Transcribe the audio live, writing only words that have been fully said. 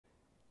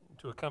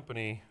To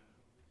accompany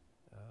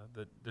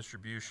the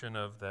distribution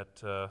of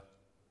that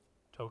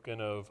token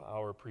of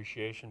our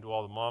appreciation to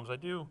all the moms, I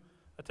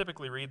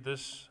typically read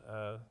this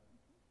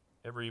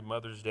every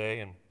Mother's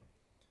Day, and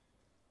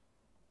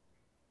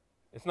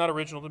it's not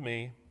original to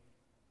me.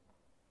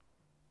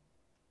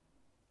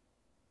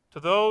 To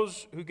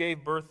those who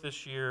gave birth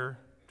this year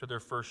to their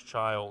first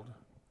child,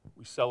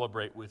 we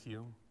celebrate with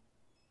you.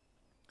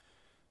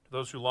 To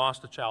those who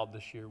lost a child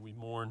this year, we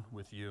mourn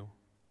with you.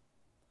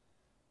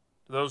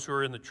 To those who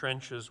are in the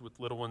trenches with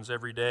little ones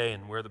every day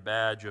and wear the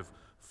badge of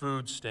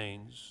food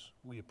stains,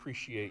 we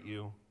appreciate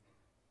you.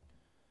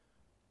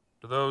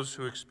 To those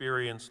who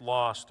experience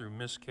loss through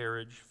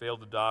miscarriage,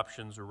 failed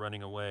adoptions, or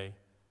running away,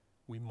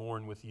 we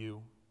mourn with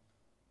you.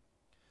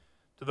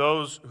 To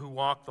those who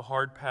walk the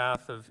hard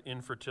path of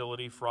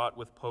infertility, fraught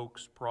with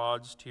pokes,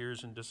 prods,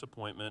 tears, and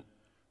disappointment,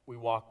 we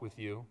walk with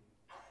you.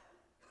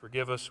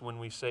 Forgive us when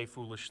we say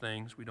foolish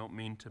things. We don't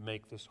mean to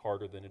make this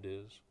harder than it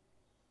is.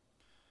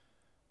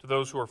 To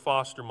those who are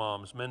foster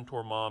moms,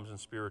 mentor moms, and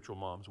spiritual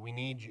moms, we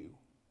need you.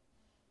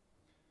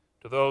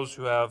 To those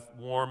who have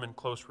warm and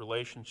close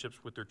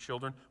relationships with their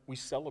children, we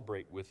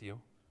celebrate with you.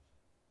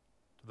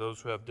 To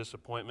those who have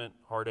disappointment,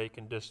 heartache,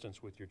 and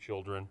distance with your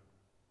children,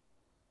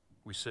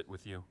 we sit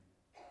with you.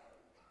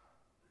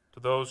 To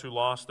those who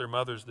lost their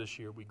mothers this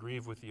year, we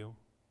grieve with you.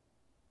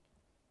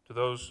 To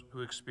those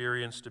who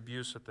experienced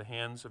abuse at the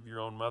hands of your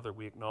own mother,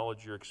 we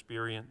acknowledge your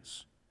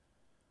experience.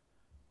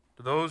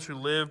 To those who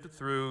lived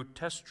through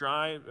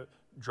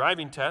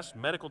driving tests,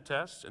 medical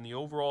tests, and the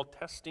overall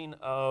testing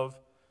of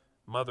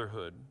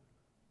motherhood,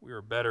 we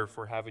are better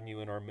for having you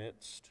in our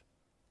midst.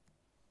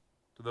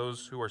 To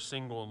those who are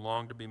single and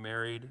long to be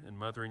married and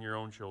mothering your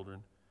own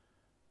children,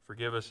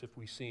 forgive us if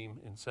we seem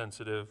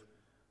insensitive.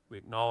 We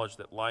acknowledge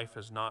that life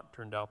has not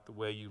turned out the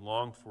way you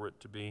longed for it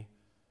to be,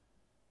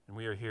 and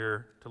we are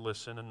here to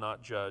listen and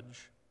not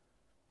judge.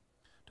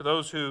 To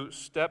those who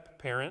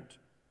step-parent,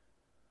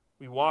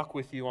 we walk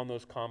with you on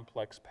those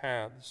complex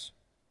paths.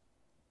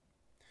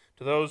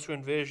 To those who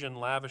envision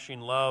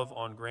lavishing love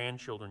on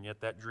grandchildren,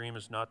 yet that dream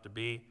is not to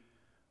be,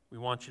 we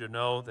want you to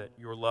know that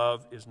your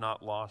love is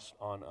not lost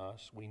on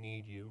us. We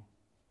need you.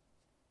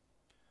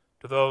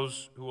 To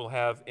those who will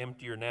have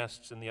emptier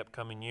nests in the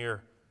upcoming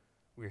year,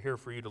 we're here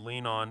for you to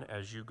lean on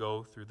as you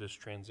go through this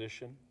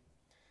transition.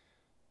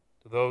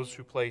 To those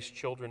who place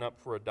children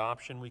up for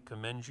adoption, we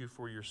commend you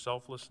for your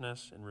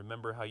selflessness and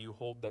remember how you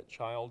hold that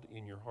child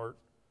in your heart.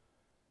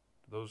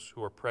 To those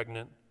who are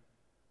pregnant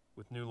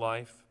with new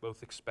life,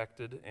 both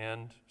expected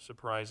and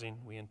surprising,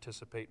 we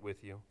anticipate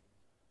with you.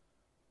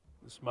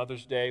 This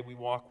Mother's Day, we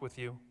walk with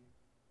you.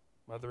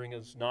 Mothering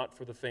is not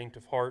for the faint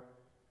of heart,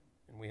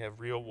 and we have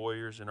real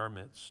warriors in our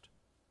midst.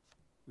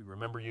 We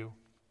remember you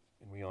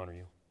and we honor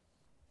you.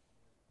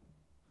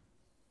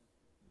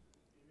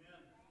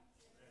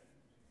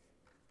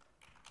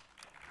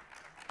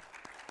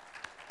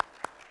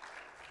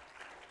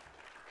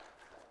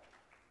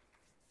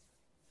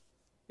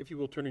 If you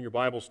will turn in your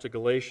Bibles to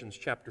Galatians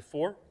chapter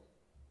 4.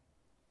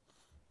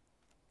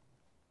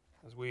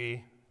 As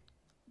we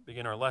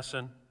begin our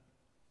lesson,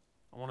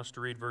 I want us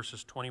to read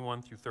verses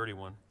 21 through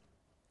 31.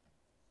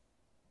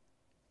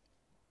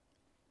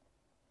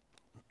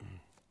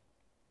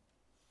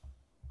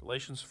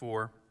 Galatians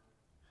 4,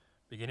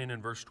 beginning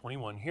in verse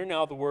 21. Hear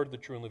now the word of the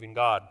true and living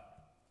God.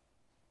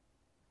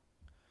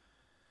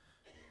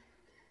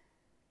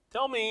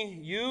 Tell me,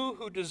 you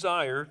who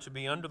desire to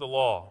be under the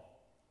law,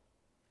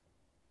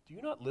 do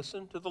you not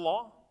listen to the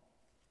law?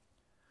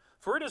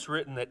 For it is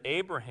written that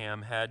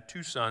Abraham had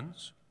two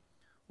sons,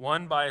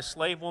 one by a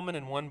slave woman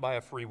and one by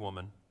a free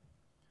woman.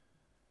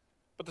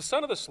 But the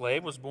son of the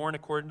slave was born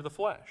according to the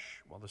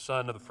flesh, while the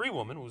son of the free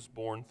woman was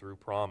born through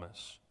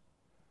promise.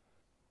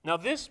 Now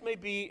this may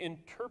be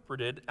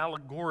interpreted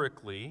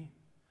allegorically.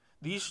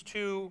 These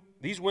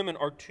women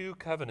are two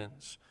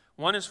covenants.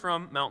 One is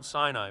from Mount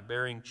Sinai,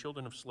 bearing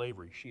children of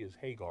slavery. She is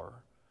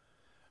Hagar.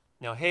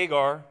 Now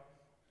Hagar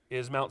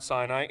is Mount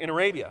Sinai in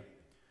Arabia.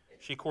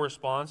 She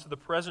corresponds to the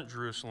present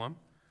Jerusalem,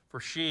 for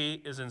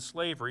she is in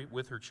slavery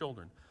with her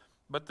children.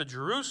 But the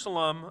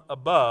Jerusalem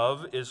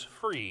above is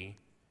free,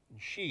 and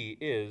she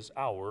is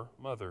our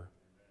mother.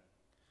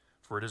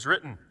 For it is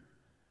written,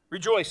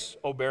 Rejoice,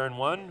 O barren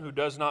one who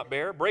does not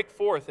bear. Break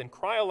forth and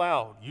cry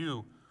aloud,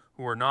 you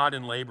who are not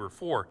in labor.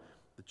 For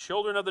the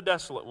children of the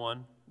desolate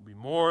one will be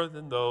more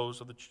than those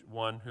of the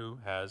one who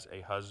has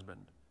a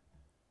husband.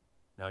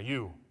 Now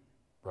you,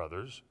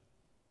 brothers,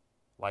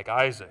 like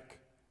Isaac,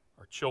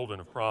 are children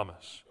of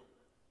promise.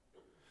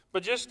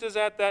 But just as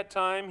at that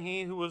time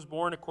he who was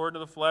born according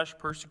to the flesh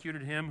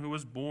persecuted him who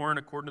was born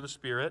according to the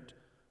Spirit,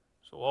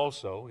 so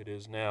also it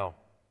is now.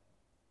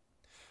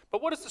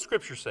 But what does the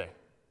Scripture say?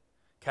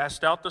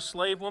 Cast out the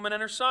slave woman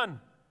and her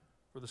son,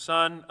 for the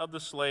son of the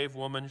slave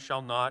woman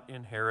shall not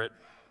inherit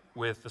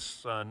with the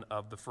son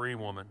of the free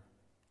woman.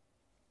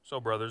 So,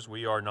 brothers,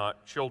 we are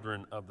not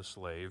children of the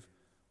slave,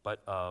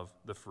 but of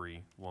the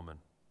free woman.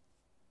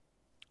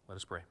 Let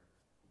us pray.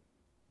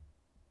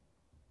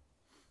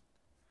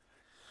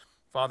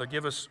 Father,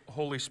 give us,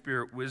 Holy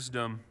Spirit,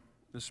 wisdom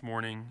this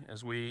morning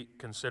as we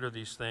consider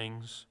these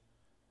things,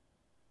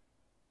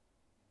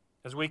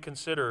 as we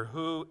consider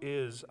who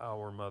is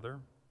our mother.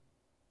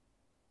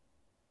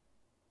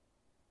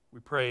 We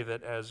pray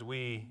that as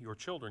we, your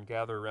children,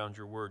 gather around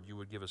your word, you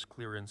would give us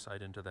clear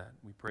insight into that.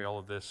 We pray all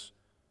of this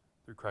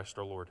through Christ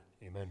our Lord.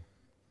 Amen.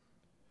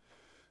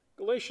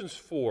 Galatians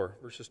 4,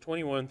 verses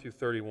 21 through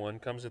 31,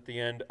 comes at the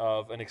end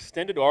of an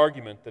extended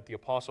argument that the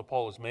Apostle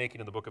Paul is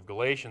making in the book of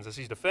Galatians as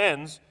he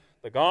defends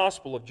the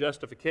gospel of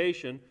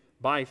justification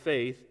by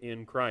faith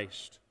in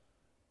Christ.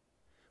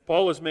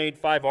 Paul has made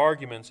 5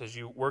 arguments as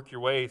you work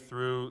your way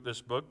through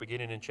this book,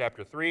 beginning in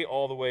chapter 3,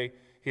 all the way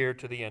here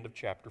to the end of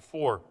chapter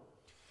 4.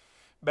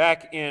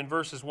 Back in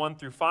verses 1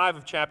 through 5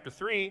 of chapter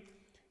 3,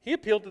 he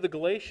appealed to the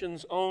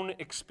Galatians' own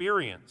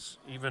experience.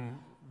 Even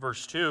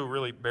verse 2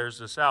 really bears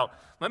this out.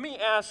 Let me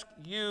ask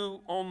you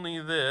only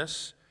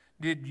this: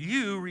 did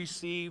you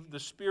receive the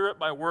Spirit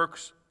by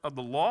works of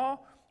the law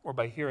or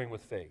by hearing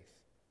with faith?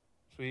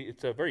 So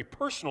it's a very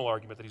personal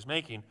argument that he's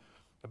making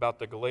about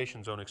the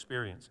Galatians' own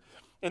experience.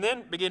 And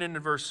then, beginning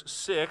in verse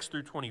 6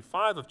 through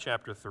 25 of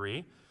chapter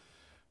 3,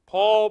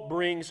 Paul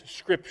brings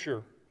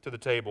Scripture to the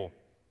table.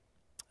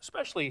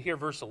 Especially here,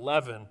 verse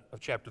 11 of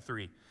chapter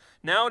 3.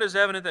 Now it is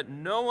evident that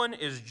no one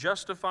is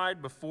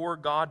justified before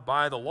God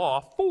by the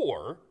law,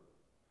 for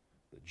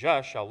the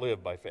just shall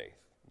live by faith.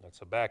 That's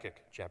Habakkuk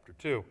chapter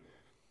 2.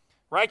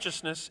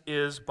 Righteousness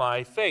is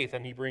by faith,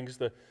 and he brings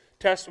the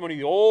testimony of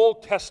the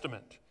Old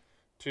Testament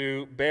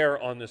to bear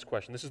on this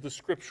question. This is the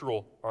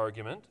scriptural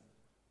argument.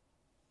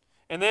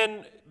 And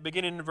then,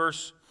 beginning in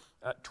verse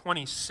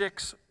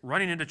 26,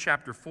 running into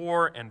chapter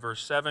 4 and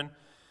verse 7,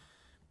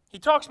 he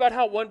talks about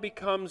how one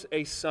becomes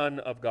a son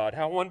of God,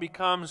 how one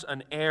becomes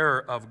an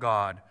heir of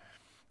God.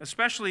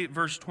 Especially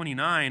verse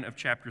 29 of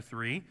chapter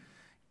 3.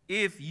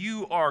 If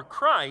you are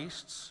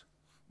Christ's,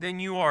 then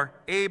you are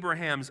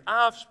Abraham's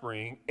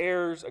offspring,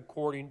 heirs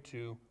according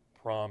to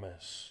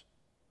promise.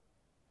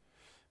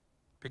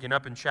 Picking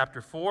up in chapter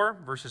 4,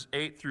 verses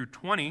 8 through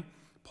 20,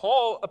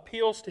 Paul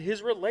appeals to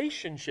his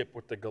relationship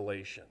with the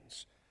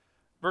Galatians.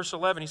 Verse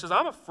 11, he says,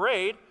 I'm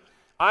afraid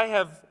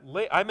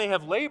I may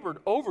have labored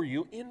over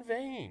you in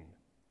vain.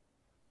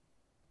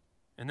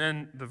 And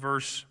then the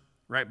verse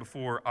right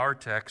before our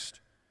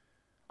text,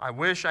 I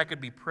wish I could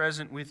be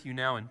present with you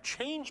now and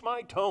change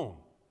my tone.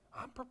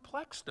 I'm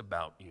perplexed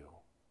about you.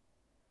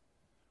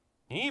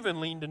 He even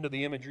leaned into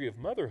the imagery of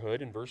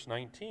motherhood in verse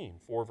 19,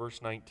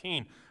 verse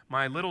 19.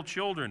 My little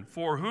children,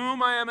 for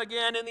whom I am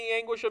again in the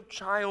anguish of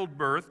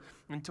childbirth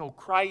until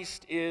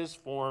Christ is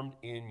formed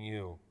in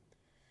you.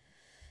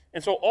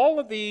 And so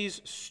all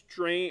these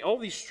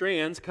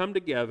strands come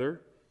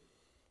together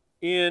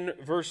in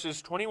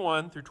verses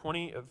 21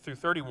 through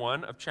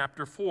 31 of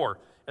chapter 4,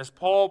 as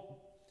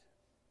Paul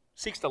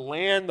seeks to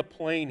land the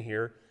plane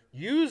here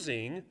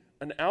using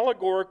an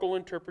allegorical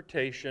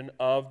interpretation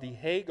of the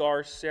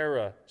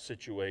Hagar-Sarah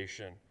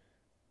situation.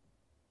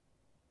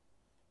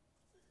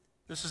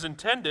 This is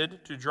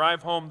intended to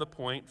drive home the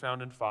point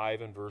found in 5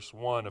 and verse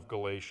 1 of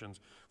Galatians.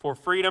 For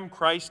freedom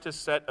Christ has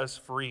set us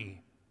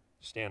free.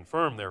 Stand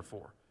firm,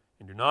 therefore,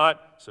 and do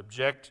not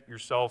subject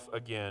yourself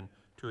again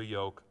to a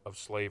yoke of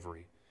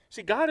slavery.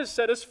 See, God has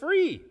set us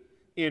free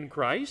in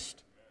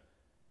Christ,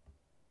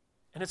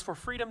 and it's for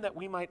freedom that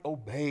we might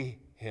obey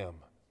Him.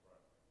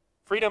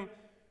 Freedom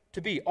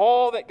to be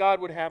all that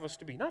God would have us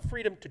to be. Not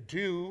freedom to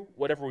do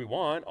whatever we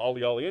want,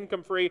 ollie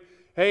income free.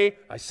 Hey,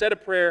 I said a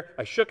prayer,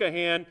 I shook a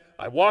hand,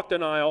 I walked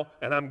an aisle,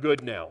 and I'm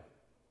good now.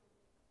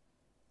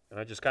 And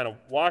I just kind of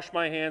wash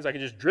my hands. I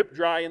can just drip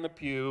dry in the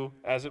pew,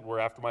 as it were,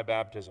 after my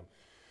baptism.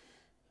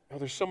 Now,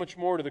 there's so much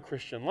more to the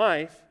Christian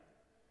life,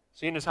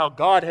 seeing as how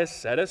God has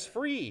set us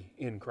free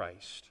in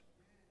Christ.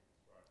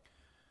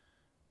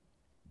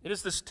 It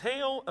is this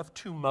tale of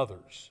two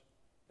mothers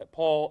that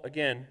Paul,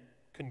 again,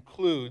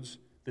 concludes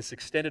this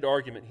extended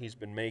argument he's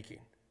been making.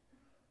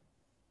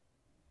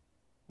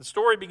 The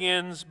story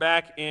begins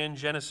back in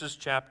Genesis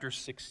chapter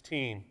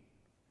 16.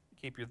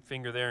 Keep your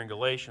finger there in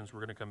Galatians. We're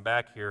going to come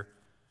back here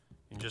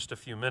in just a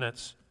few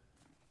minutes.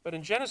 But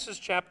in Genesis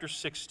chapter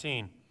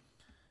 16,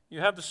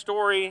 you have the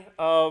story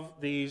of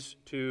these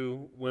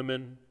two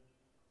women.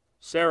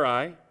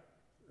 Sarai,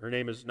 her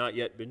name has not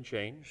yet been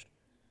changed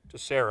to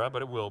Sarah,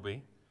 but it will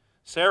be.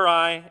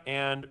 Sarai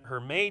and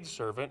her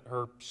maidservant,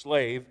 her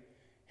slave,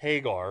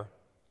 Hagar.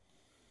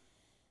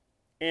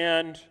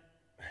 And,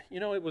 you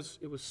know, it was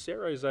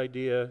Sarai's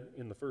idea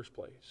in the first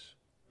place.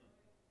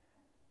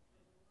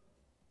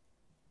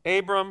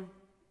 Abram,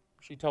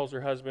 she tells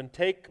her husband,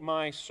 take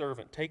my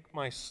servant, take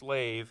my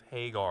slave,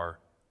 Hagar.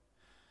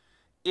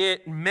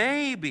 It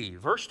may be,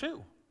 verse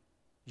 2,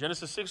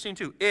 Genesis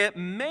 16:2, it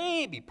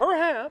may be,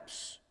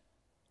 perhaps,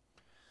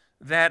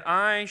 that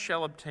I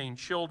shall obtain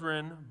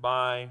children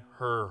by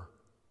her.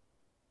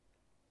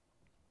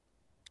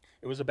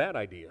 It was a bad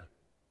idea.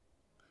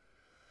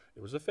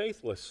 It was a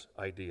faithless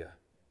idea.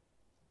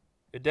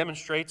 It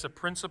demonstrates a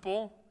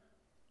principle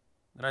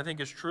that I think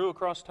is true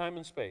across time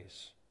and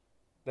space,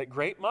 that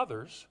great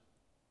mothers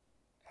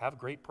have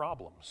great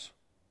problems.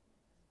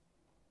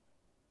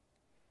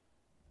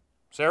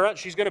 Sarah,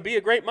 she's going to be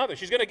a great mother.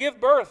 She's going to give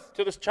birth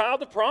to this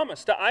child of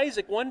promise, to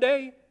Isaac one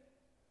day.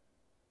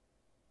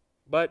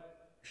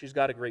 But she's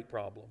got a great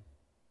problem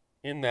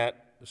in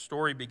that the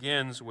story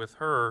begins with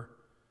her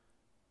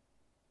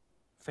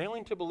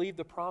failing to believe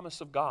the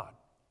promise of God.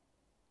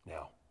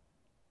 Now,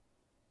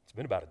 it's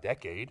been about a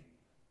decade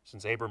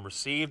since Abram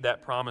received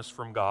that promise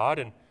from God.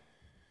 And,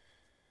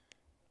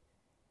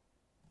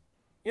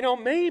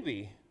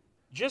 maybe,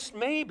 just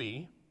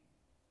maybe,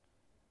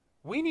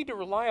 we need to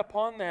rely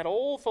upon that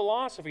old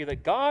philosophy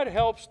that God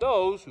helps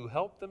those who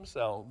help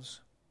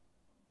themselves.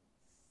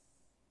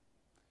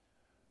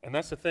 And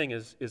that's the thing,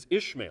 is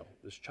Ishmael,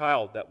 this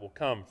child that will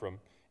come from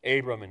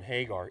Abram and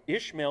Hagar.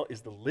 Ishmael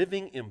is the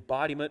living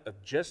embodiment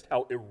of just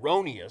how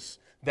erroneous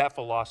that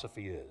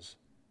philosophy is.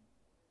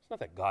 It's not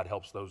that God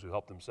helps those who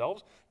help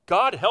themselves.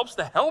 God helps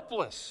the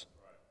helpless.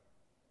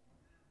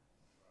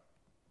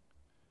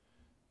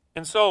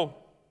 And so,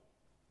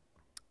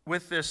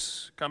 with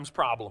this comes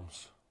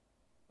problems.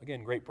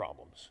 Again, great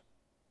problems.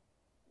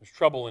 There's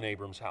trouble in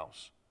Abram's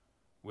house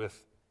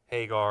with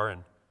Hagar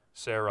and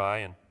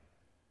Sarai.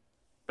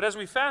 But as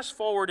we fast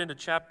forward into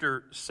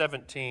chapter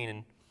 17,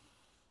 and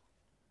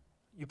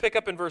you pick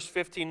up in verse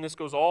 15, this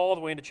goes all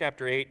the way into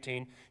chapter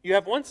 18, you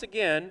have once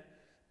again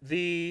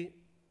the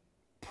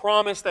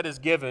promise that is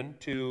given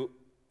to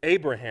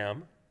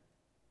Abraham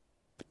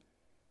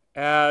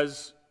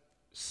as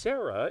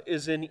Sarah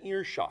is in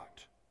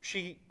earshot.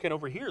 She can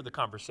overhear the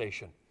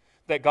conversation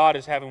that God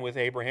is having with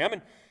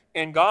Abraham,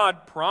 and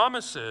God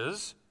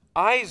promises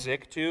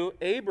Isaac to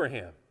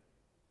Abraham.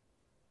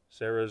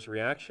 Sarah's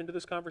reaction to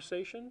this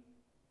conversation?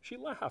 She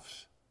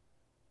laughs.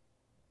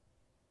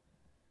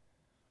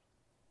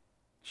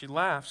 She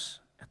laughs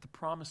at the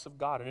promise of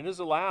God, and it is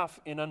a laugh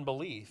in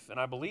unbelief, and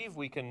I believe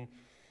we can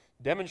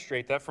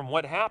demonstrate that from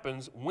what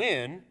happens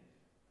when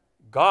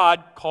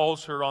God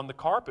calls her on the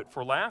carpet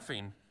for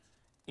laughing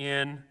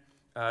in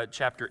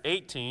chapter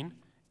 18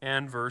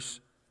 and verse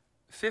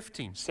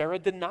 15. Sarah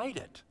denied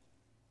it.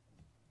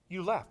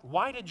 You laughed.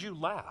 Why did you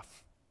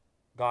laugh?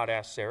 God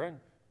asked Sarah.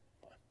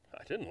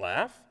 I didn't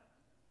laugh.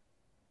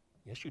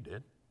 Yes, you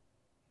did.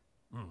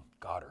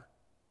 Got her.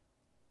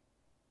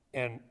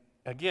 And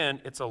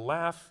again, it's a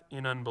laugh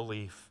in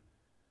unbelief.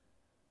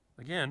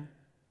 Again,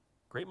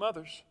 great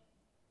mothers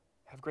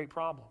have great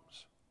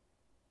problems.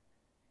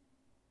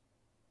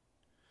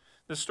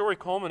 The story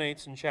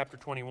culminates in chapter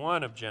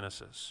 21 of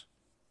Genesis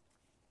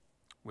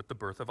with the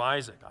birth of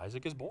Isaac.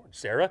 Isaac is born.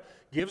 Sarah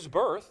gives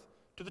birth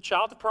to the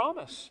child of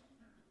promise.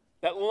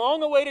 That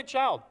long-awaited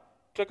child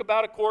took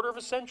about a quarter of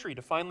a century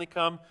to finally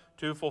come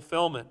to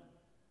fulfillment.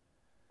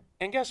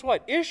 And guess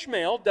what?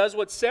 Ishmael does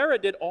what Sarah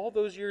did all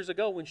those years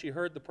ago when she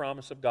heard the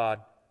promise of God.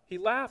 He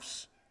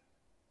laughs.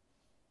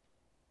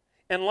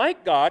 And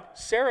like God,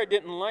 Sarah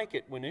didn't like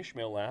it when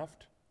Ishmael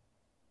laughed.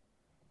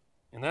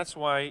 And that's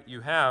why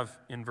you have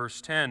in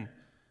verse 10,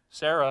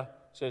 Sarah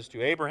says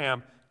to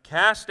Abraham,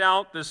 "Cast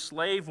out this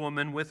slave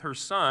woman with her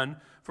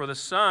son, for the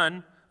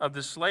son of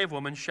the slave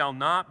woman shall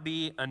not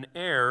be an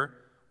heir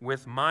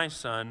with my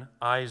son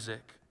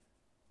Isaac."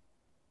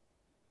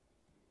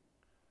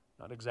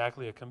 Not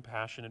exactly a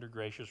compassionate or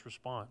gracious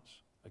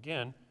response.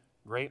 Again,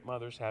 great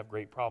mothers have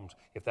great problems.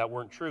 If that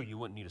weren't true, you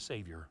wouldn't need a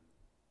Savior.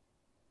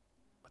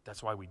 But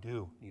that's why we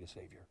do need a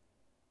Savior.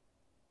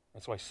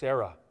 That's why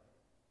Sarah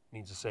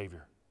needs a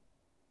Savior.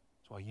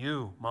 That's why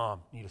you,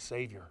 Mom, need a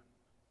Savior.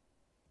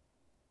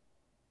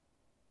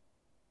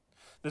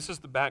 This is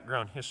the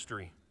background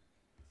history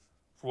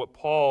for what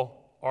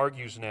Paul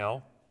argues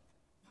now,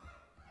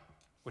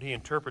 what he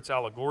interprets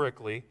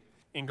allegorically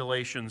in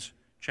Galatians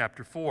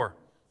chapter 4.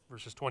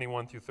 Verses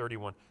 21 through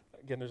 31.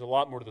 Again, there's a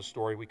lot more to the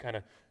story. We kind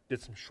of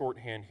did some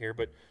shorthand here,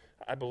 but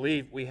I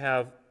believe we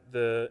have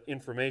the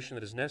information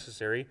that is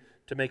necessary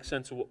to make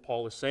sense of what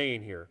Paul is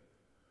saying here.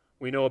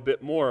 We know a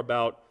bit more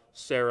about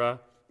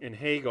Sarah and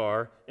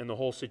Hagar and the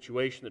whole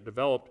situation that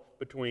developed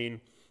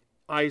between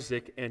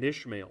Isaac and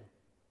Ishmael.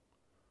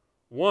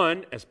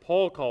 One, as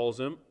Paul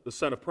calls him, the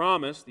son of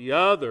promise, the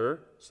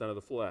other, son of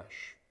the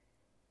flesh.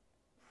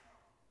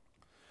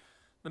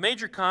 The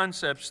major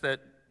concepts that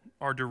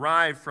are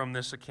derived from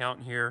this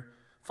account here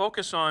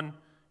focus on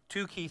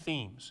two key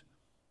themes.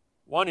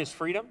 One is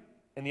freedom,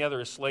 and the other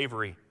is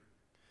slavery.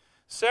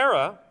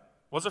 Sarah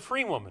was a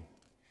free woman.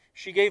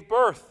 She gave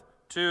birth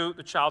to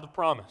the child of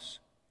promise.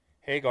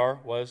 Hagar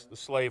was the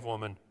slave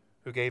woman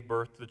who gave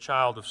birth to the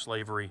child of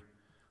slavery.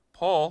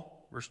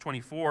 Paul, verse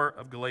 24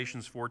 of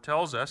Galatians 4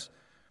 tells us,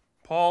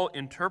 Paul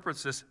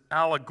interprets this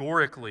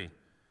allegorically.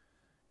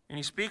 And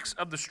he speaks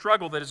of the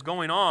struggle that is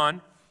going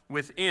on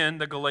within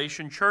the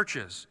Galatian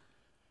churches.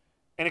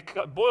 And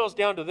it boils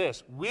down to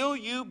this: will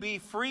you be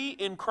free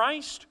in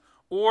Christ,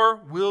 or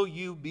will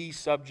you be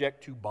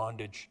subject to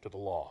bondage to the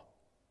law?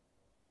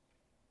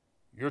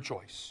 Your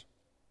choice.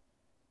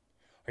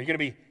 Are you going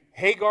to be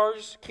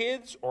Hagar's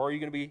kids, or are you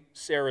going to be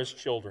Sarah's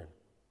children?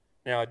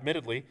 Now,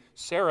 admittedly,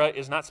 Sarah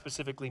is not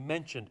specifically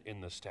mentioned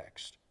in this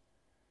text.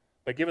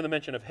 But given the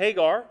mention of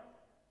Hagar,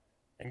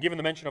 and given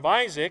the mention of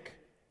Isaac,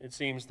 it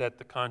seems that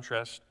the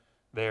contrast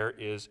there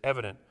is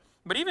evident.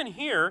 But even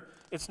here,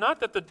 it's not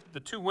that the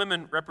two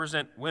women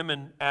represent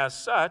women as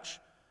such,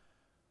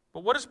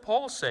 but what does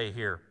Paul say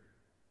here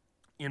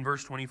in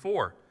verse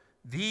 24?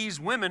 These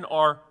women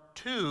are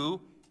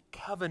two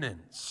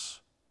covenants.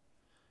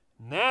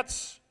 And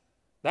that's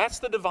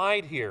the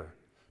divide here.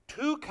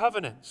 Two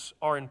covenants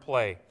are in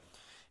play.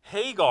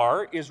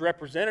 Hagar is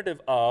representative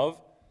of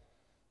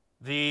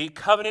the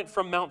covenant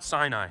from Mount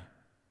Sinai.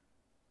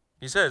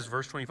 He says,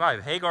 verse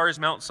 25, Hagar is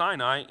Mount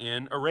Sinai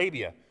in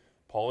Arabia.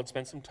 Paul had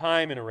spent some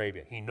time in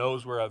Arabia. He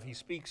knows whereof he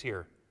speaks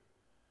here.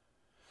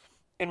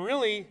 And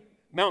really,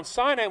 Mount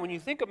Sinai, when you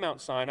think of Mount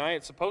Sinai,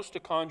 it's supposed to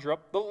conjure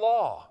up the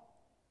law.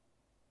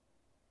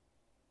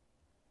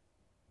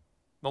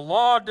 The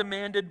law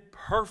demanded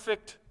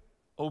perfect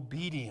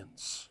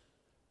obedience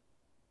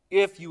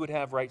if you would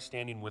have right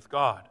standing with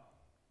God.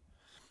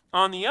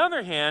 On the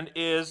other hand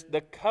is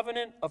the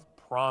covenant of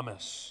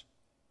promise,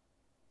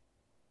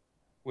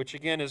 which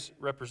again is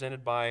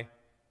represented by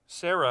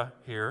Sarah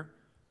here.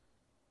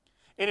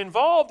 And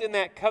involved in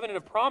that covenant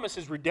of promise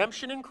is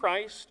redemption in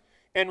Christ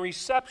and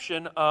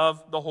reception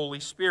of the Holy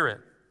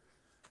Spirit.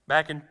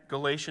 Back in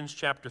Galatians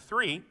chapter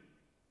 3,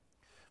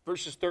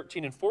 verses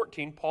 13 and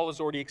 14, Paul has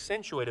already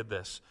accentuated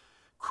this.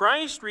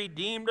 Christ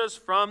redeemed us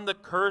from the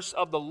curse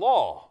of the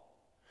law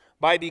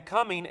by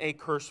becoming a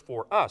curse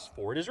for us.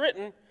 For it is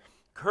written,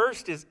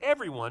 cursed is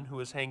everyone who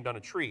is hanged on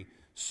a tree,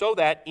 so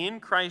that in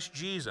Christ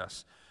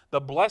Jesus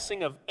the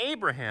blessing of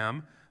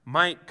Abraham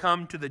might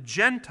come to the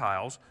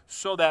Gentiles,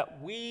 so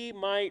that we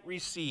might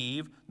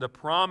receive the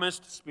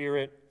promised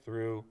Spirit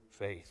through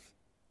faith.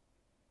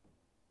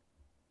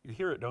 You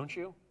hear it, don't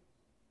you?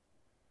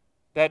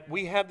 That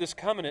we have this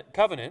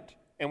covenant,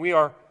 and we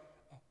are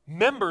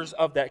members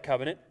of that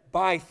covenant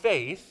by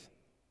faith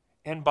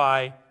and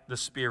by the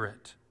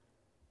Spirit.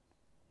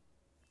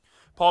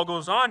 Paul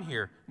goes on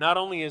here. Not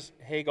only is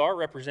Hagar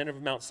representative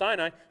of Mount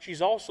Sinai,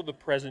 she's also the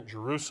present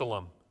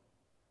Jerusalem.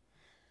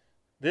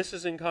 This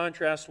is in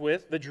contrast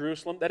with the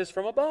Jerusalem that is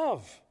from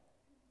above,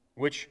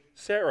 which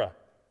Sarah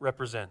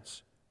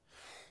represents.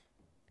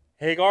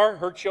 Hagar,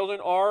 her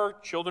children are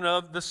children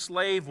of the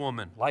slave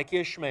woman, like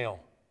Ishmael.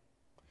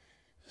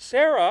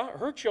 Sarah,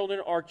 her children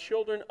are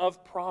children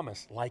of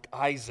promise, like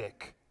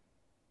Isaac.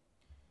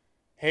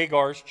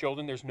 Hagar's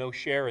children, there's no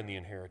share in the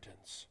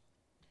inheritance.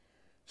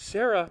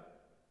 Sarah,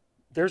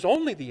 there's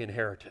only the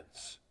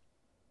inheritance.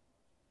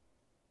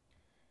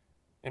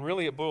 And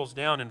really it boils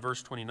down in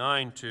verse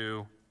 29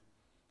 to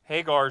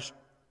Hagar's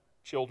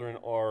children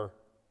are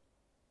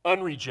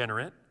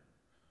unregenerate.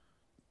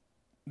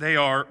 They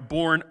are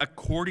born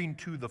according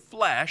to the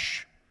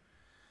flesh.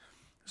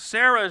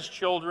 Sarah's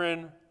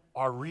children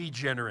are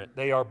regenerate.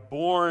 They are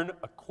born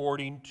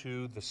according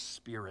to the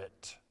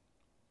Spirit.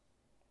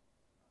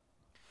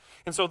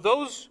 And so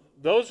those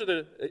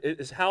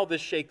is how this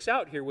shakes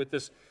out here with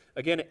this,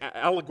 again,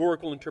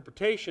 allegorical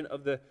interpretation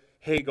of the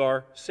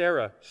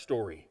Hagar-Sarah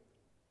story.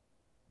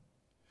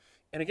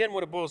 And again,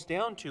 what it boils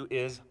down to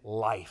is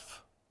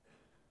life.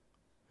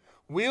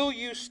 Will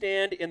you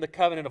stand in the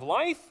covenant of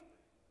life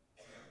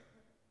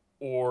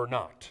or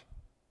not?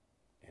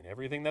 And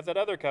everything that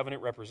other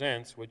covenant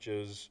represents, which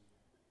is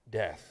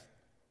death.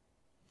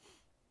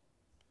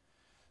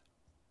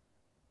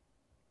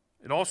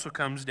 It also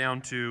comes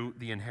down to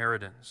the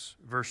inheritance.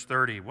 Verse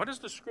 30, what does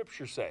the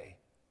Scripture say?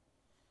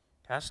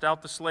 Cast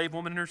out the slave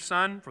woman and her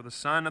son, for the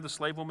son of the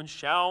slave woman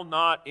shall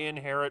not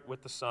inherit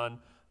with the son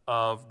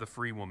of the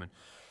free woman.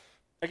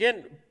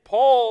 Again,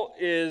 Paul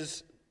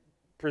is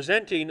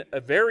presenting a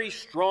very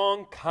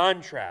strong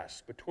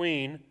contrast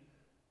between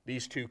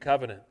these two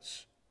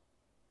covenants.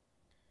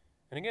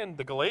 And again,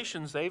 the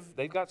Galatians,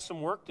 they've got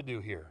some work to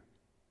do here.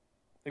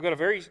 They've got a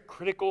very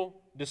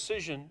critical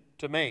decision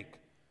to make.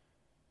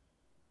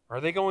 Are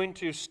they going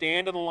to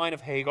stand in the line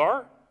of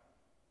Hagar,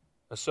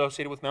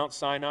 associated with Mount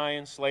Sinai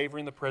and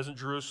slavery in the present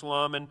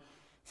Jerusalem and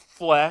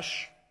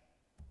flesh?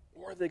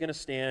 Or are they going to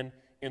stand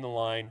in the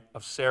line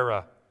of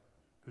Sarah,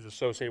 who's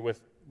associated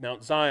with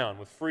Mount Zion,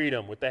 with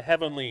freedom, with the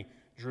heavenly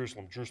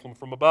Jerusalem, Jerusalem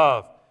from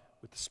above,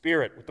 with the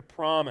Spirit, with the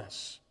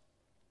promise?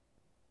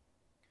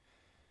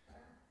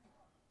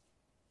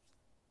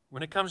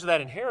 When it comes to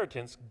that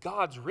inheritance,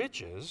 God's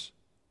riches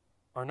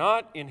are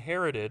not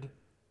inherited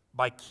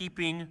by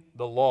keeping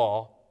the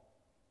law,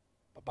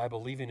 but by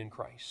believing in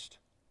Christ.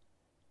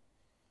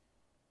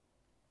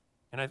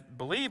 And I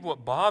believe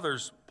what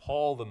bothers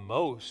Paul the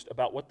most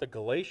about what the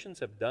Galatians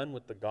have done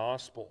with the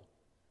gospel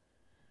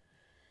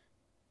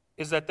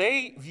is that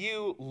they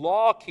view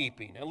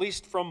law-keeping, at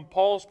least from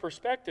Paul's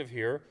perspective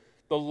here,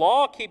 the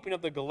law-keeping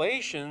of the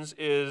Galatians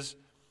is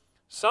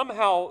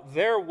somehow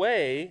their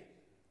way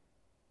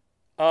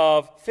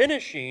of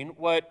finishing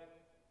what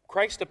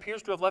Christ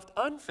appears to have left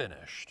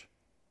unfinished.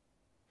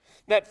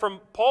 That from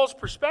Paul's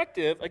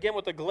perspective, again,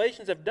 what the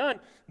Galatians have done,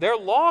 their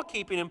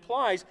law-keeping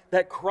implies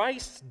that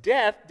Christ's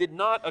death did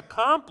not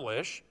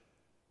accomplish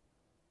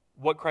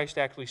what Christ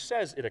actually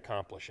says it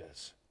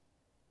accomplishes.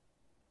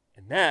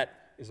 And that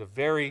is a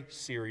very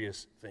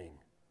serious thing.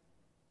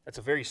 That's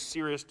a very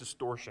serious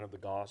distortion of the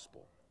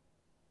gospel.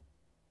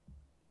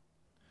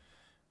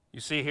 You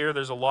see here,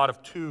 there's a lot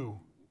of to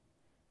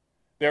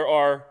There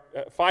are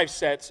 5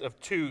 sets of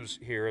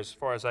 2s here, as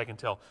far as I can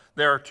tell.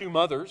 There are 2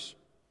 mothers.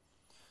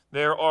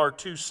 There are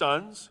 2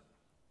 sons,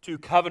 2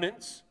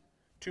 covenants,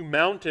 2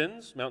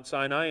 mountains, Mount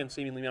Sinai and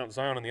seemingly Mount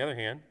Zion on the other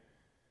hand,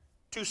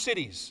 2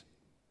 cities,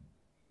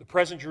 the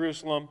present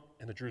Jerusalem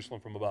and the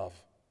Jerusalem from above.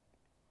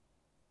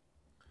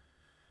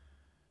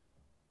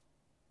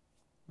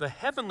 The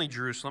heavenly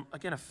Jerusalem,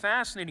 again, a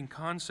fascinating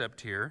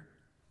concept here.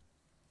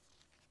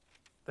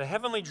 The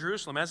heavenly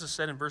Jerusalem, as is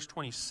said in verse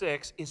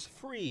 26, is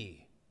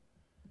free.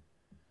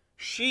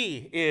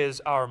 She is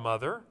our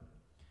mother.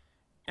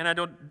 And I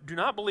do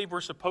not believe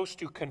we're supposed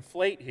to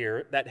conflate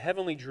here that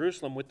heavenly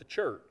Jerusalem with the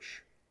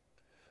church.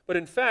 But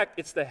in fact,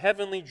 it's the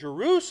heavenly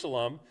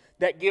Jerusalem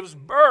that gives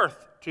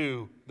birth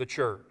to the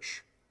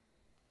church.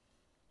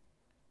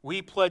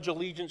 We pledge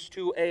allegiance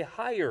to a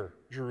higher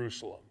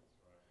Jerusalem.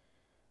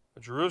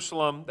 A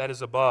Jerusalem that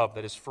is above,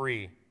 that is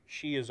free.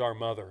 She is our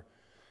mother.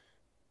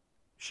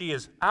 She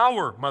is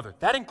our mother.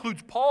 That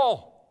includes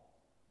Paul.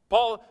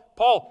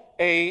 Paul,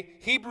 a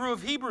Hebrew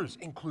of Hebrews,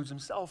 includes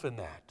himself in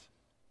that.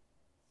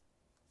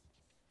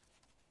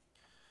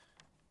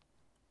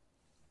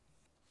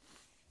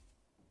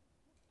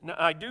 Now,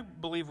 I do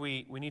believe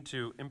we need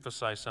to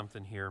emphasize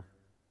something here,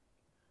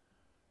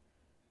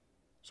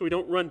 so we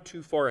don't run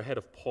too far ahead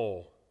of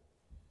Paul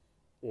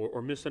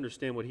or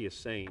misunderstand what he is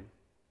saying.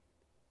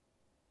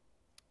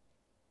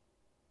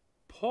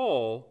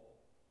 Paul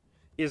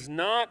is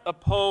not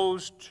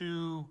opposed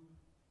to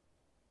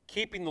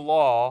keeping the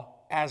law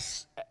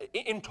as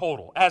in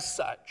total, as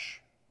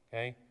such.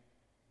 Okay?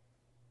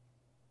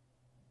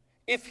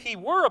 If he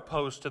were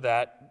opposed to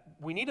that,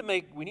 we need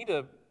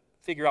to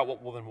figure out,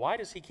 well, then why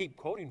does he keep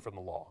quoting from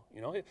the law?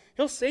 You know,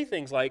 he'll say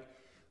things like,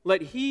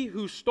 "Let he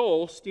who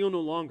stole steal no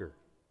longer,"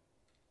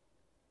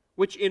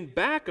 which in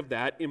back of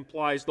that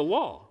implies the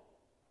law.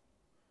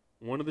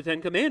 One of the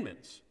 10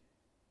 Commandments,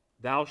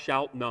 "Thou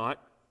shalt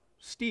not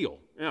steal."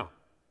 Yeah.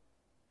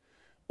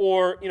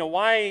 Or,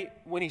 why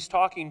when he's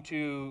talking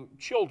to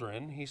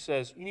children, he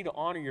says, "You need to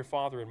honor your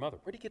father and mother."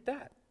 Where'd he get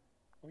that?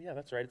 Oh, yeah,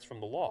 that's right, it's from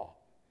the law.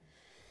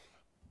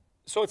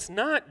 So it's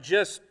not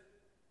just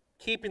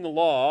keeping the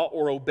law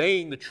or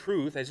obeying the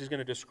truth, as he's going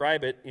to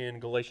describe it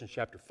in Galatians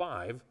chapter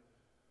 5.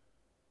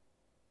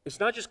 It's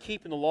not just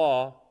keeping the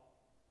law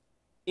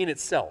in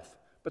itself,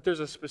 but there's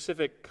a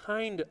specific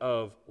kind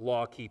of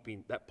law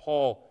keeping that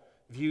Paul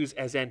views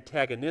as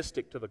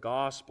antagonistic to the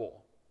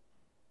gospel.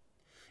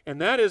 And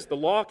that is the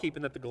law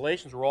keeping that the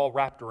Galatians were all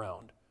wrapped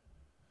around.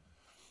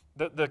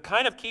 The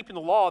kind of keeping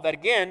the law that,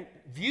 again,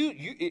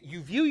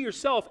 you view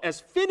yourself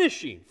as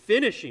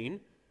finishing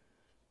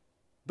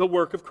the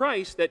work of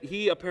Christ that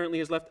he apparently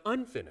has left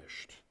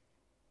unfinished.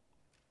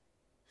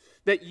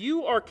 That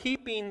you are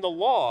keeping the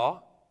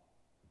law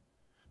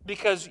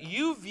because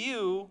you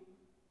view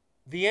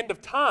the end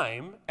of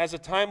time as a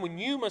time when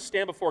you must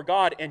stand before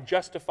God and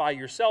justify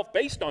yourself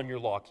based on your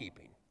law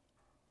keeping.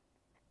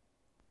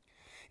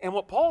 And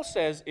what Paul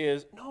says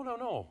is, no.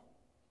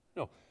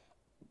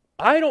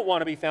 I don't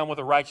want to be found with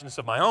a righteousness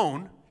of my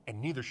own, and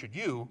neither should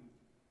you,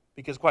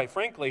 because quite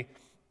frankly,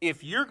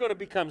 if you're going to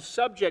become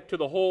subject to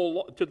the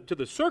whole to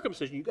the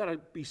circumcision, you've got to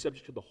be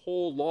subject to the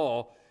whole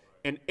law,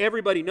 and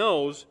everybody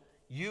knows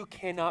you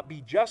cannot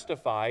be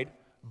justified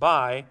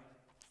by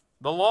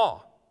the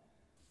law.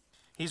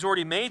 He's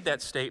already made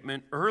that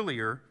statement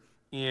earlier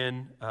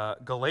in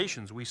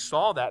Galatians. We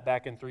saw that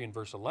back in 3 and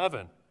verse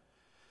 11.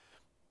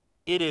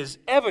 It is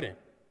evident,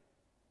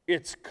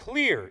 it's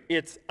clear,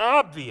 it's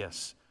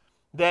obvious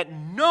that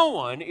no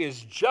one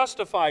is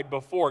justified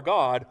before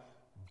God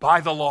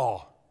by the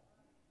law.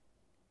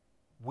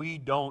 We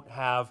don't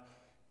have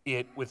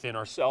it within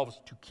ourselves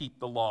to keep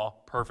the law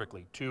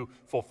perfectly, to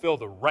fulfill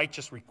the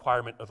righteous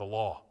requirement of the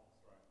law.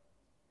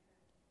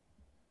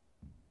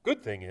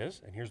 Good thing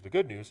is, and here's the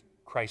good news,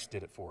 Christ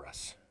did it for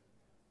us.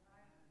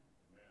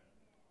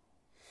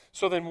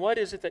 So then what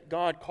is it that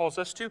God calls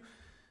us to?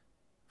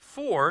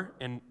 For,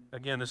 and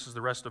again, this is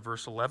the rest of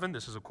verse 11.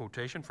 This is a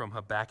quotation from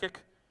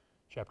Habakkuk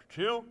chapter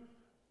 2.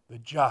 The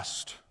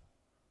just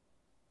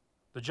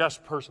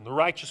person, the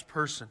righteous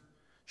person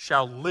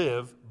shall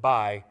live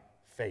by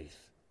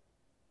faith.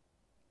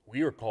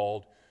 We are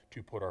called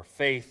to put our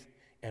faith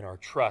and our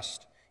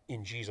trust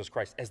in Jesus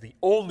Christ as the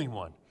only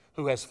one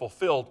who has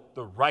fulfilled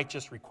the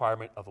righteous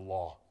requirement of the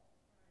law.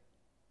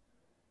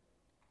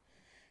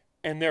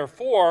 And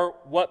therefore,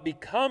 what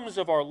becomes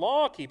of our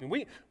law keeping,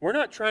 we're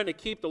not trying to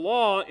keep the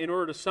law in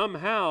order to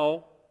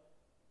somehow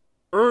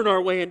earn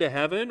our way into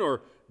heaven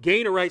or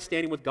gain a right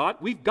standing with God.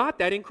 We've got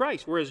that in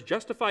Christ. We're as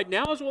justified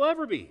now as we'll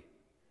ever be.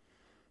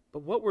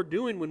 But what we're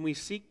doing when we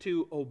seek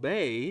to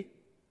obey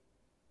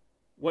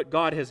what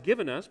God has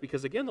given us,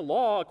 because again, the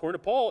law, according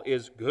to Paul,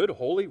 is good,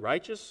 holy,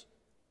 righteous,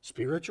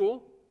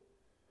 spiritual.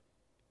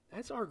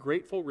 That's our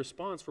grateful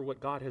response for what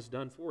God has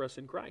done for us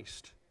in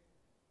Christ.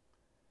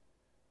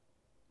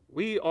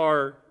 We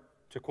are,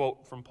 to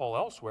quote from Paul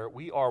elsewhere,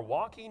 we are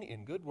walking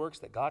in good works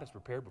that God has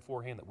prepared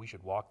beforehand that we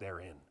should walk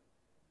therein.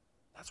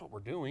 That's what we're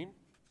doing.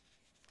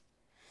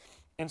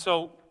 And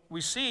so we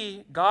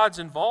see God's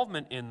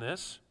involvement in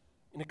this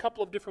in a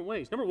couple of different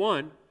ways. Number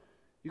one,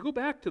 You go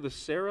back to the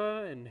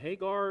Sarah and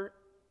Hagar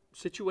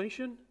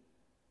situation.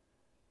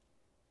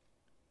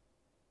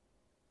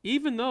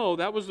 Even though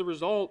that was the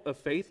result of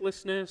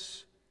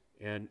faithlessness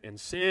and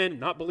sin,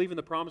 not believing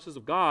the promises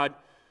of God,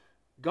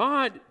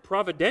 God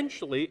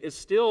providentially is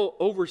still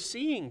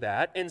overseeing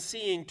that and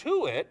seeing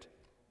to it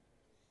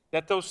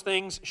that those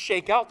things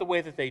shake out the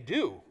way that they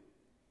do.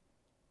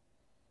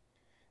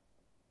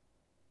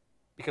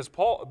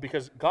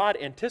 Because God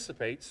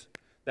anticipates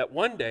that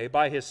one day,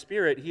 by His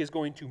Spirit, He is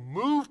going to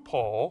move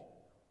Paul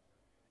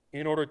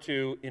in order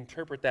to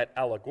interpret that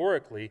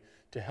allegorically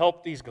to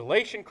help these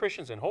Galatian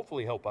Christians, and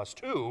hopefully help us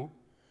too,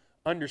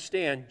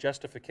 understand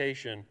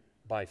justification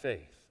by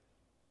faith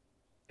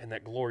and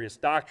that glorious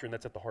doctrine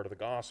that's at the heart of the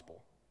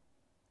gospel.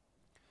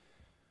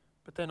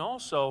 But then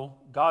also,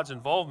 God's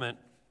involvement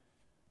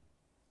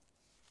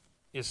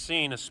is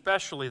seen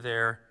especially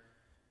there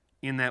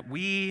in that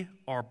we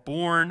are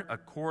born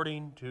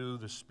according to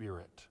the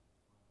Spirit.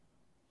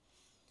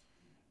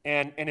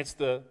 And it's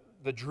the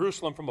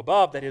Jerusalem from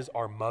above that is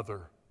our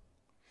mother.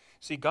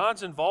 See,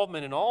 God's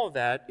involvement in all of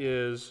that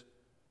is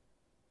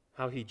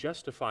how He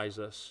justifies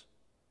us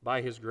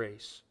by His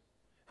grace,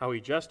 how He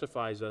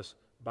justifies us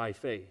by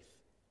faith.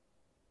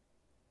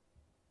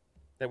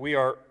 That we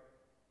are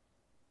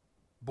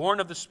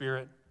born of the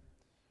Spirit,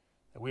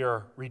 that we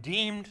are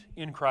redeemed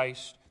in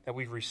Christ, that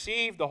we've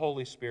received the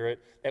Holy Spirit,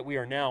 that we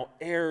are now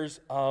heirs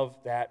of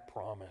that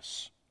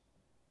promise.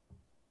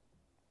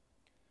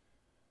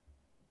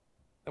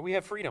 That we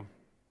have freedom.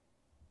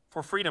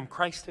 For freedom,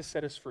 Christ has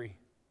set us free.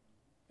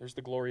 There's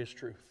the glorious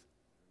truth.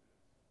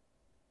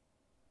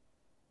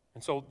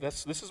 And so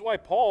this is why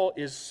Paul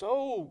is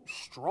so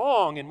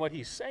strong in what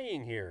he's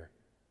saying here.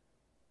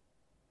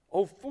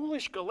 Oh,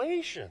 foolish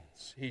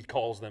Galatians, he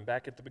calls them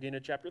back at the beginning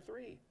of chapter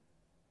 3.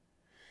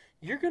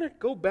 You're going to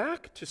go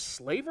back to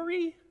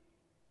slavery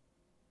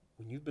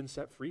when you've been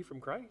set free from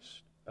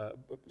Christ?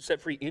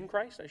 Set free in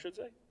Christ, I should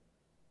say.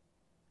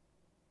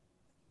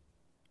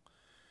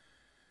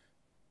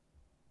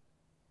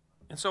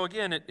 And so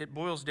again, it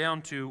boils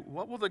down to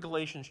what will the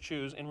Galatians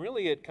choose? And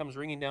really it comes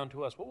ringing down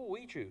to us. What will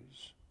we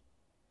choose?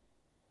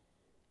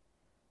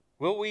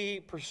 Will we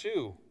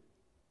pursue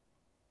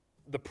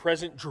the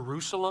present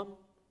Jerusalem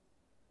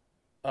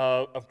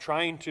of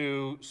trying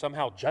to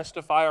somehow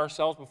justify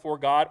ourselves before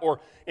God, or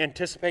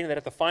anticipating that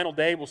at the final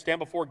day we'll stand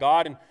before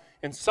God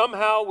and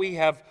somehow we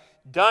have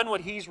done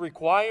what He's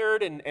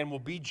required and will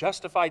be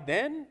justified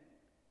then?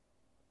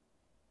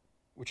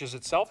 Which is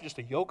itself just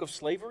a yoke of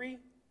slavery?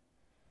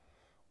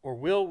 Or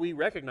will we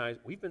recognize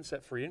we've been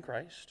set free in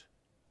Christ,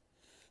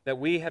 that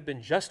we have been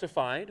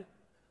justified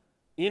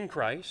in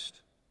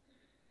Christ,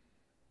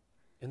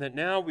 and that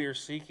now we are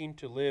seeking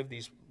to live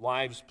these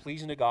lives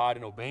pleasing to God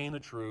and obeying the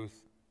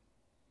truth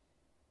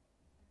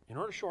in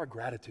order to show our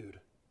gratitude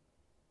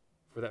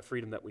for that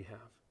freedom that we have?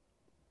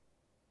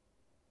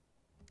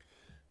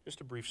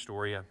 Just a brief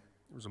story. There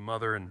was a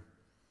mother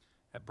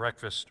at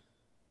breakfast,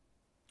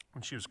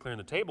 when she was clearing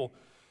the table,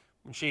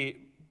 when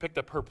she picked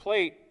up her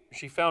plate,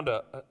 she found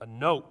a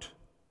note.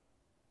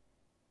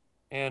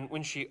 And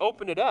when she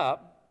opened it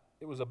up,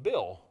 it was a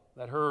bill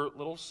that her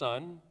little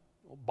son,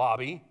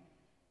 Bobby,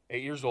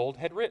 8 years old,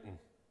 had written.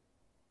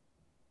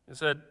 It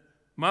said,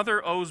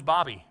 "Mother owes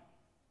Bobby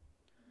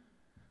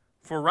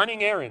for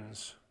running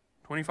errands,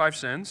 25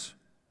 cents,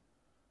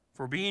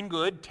 for being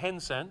good, 10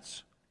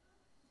 cents,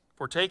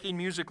 for taking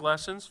music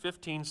lessons,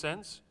 15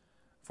 cents,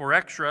 for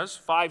extras,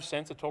 5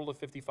 cents, a total of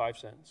 55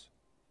 cents.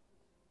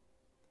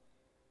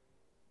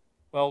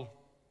 Well,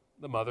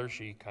 the mother,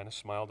 she kind of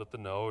smiled at the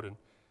note and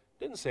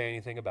didn't say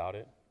anything about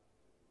it.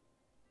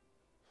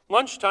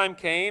 Lunchtime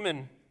came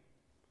and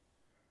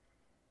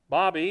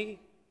Bobby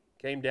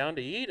came down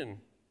to eat, and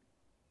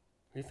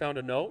he found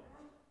a note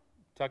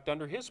tucked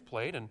under his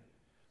plate, and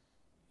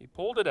he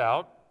pulled it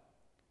out,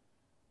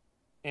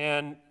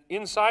 and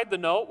inside the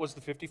note was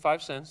the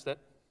 55 cents that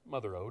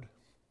mother owed.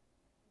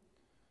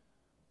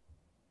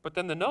 But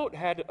then the note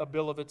had a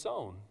bill of its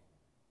own.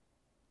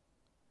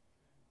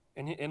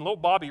 And little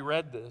Bobby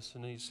read this,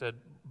 and he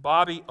said,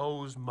 "Bobby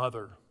owes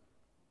mother.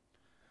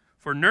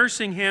 For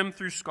nursing him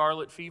through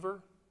scarlet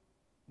fever,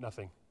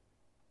 nothing.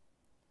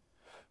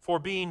 For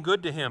being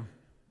good to him,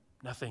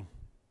 nothing.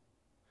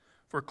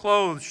 For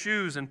clothes,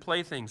 shoes, and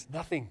playthings,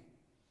 nothing.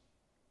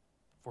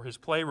 For his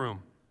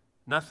playroom,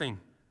 nothing.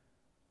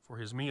 For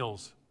his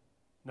meals,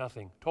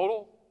 nothing.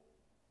 Total,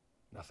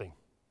 nothing."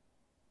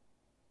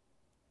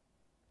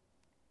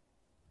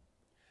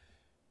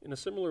 In a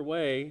similar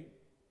way,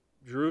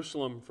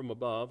 Jerusalem from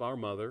above, our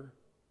mother,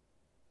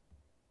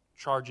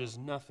 charges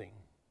nothing.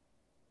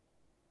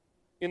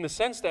 In the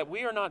sense that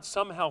we are not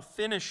somehow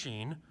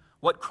finishing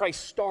what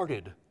Christ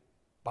started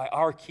by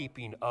our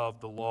keeping of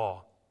the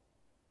law.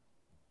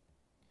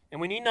 And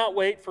we need not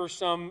wait for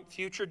some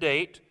future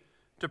date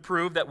to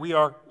prove that we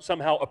are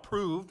somehow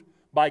approved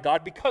by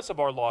God because of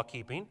our law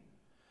keeping.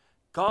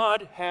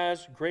 God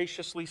has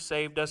graciously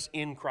saved us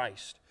in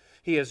Christ.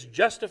 He has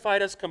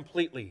justified us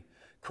completely.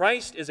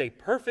 Christ is a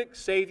perfect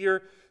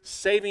Savior,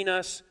 saving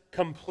us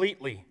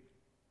completely.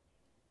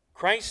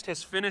 Christ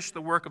has finished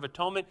the work of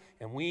atonement,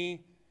 and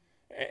we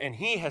And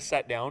He has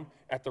sat down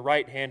at the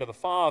right hand of the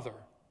Father.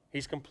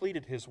 He's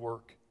completed His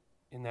work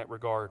in that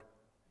regard.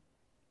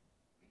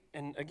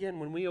 And again,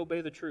 when we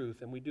obey the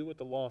truth and we do what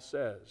the law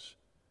says,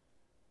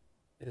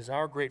 it is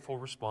our grateful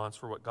response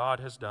for what God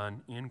has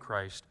done in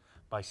Christ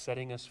by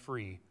setting us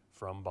free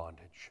from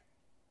bondage.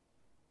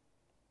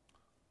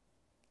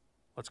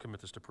 Let's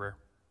commit this to prayer.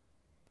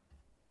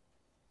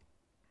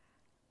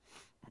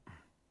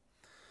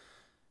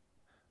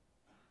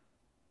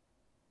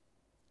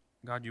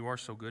 God, you are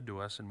so good to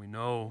us, and we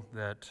know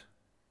that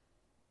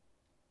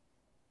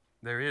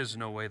there is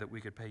no way that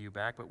we could pay you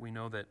back, but we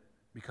know that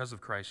because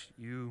of Christ,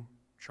 you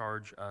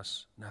charge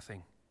us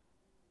nothing.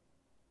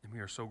 And we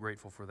are so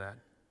grateful for that.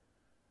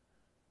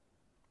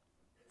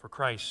 For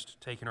Christ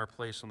taking our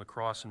place on the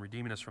cross and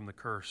redeeming us from the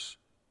curse,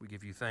 we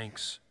give you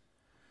thanks.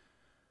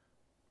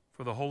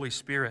 For the Holy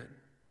Spirit,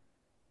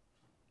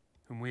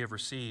 whom we have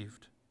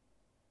received,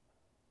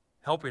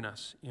 helping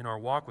us in our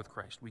walk with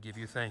Christ, we give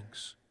you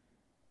thanks.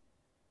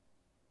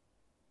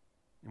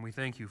 And we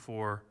thank you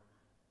for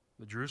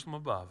the Jerusalem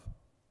above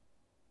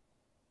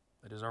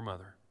that is our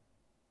mother.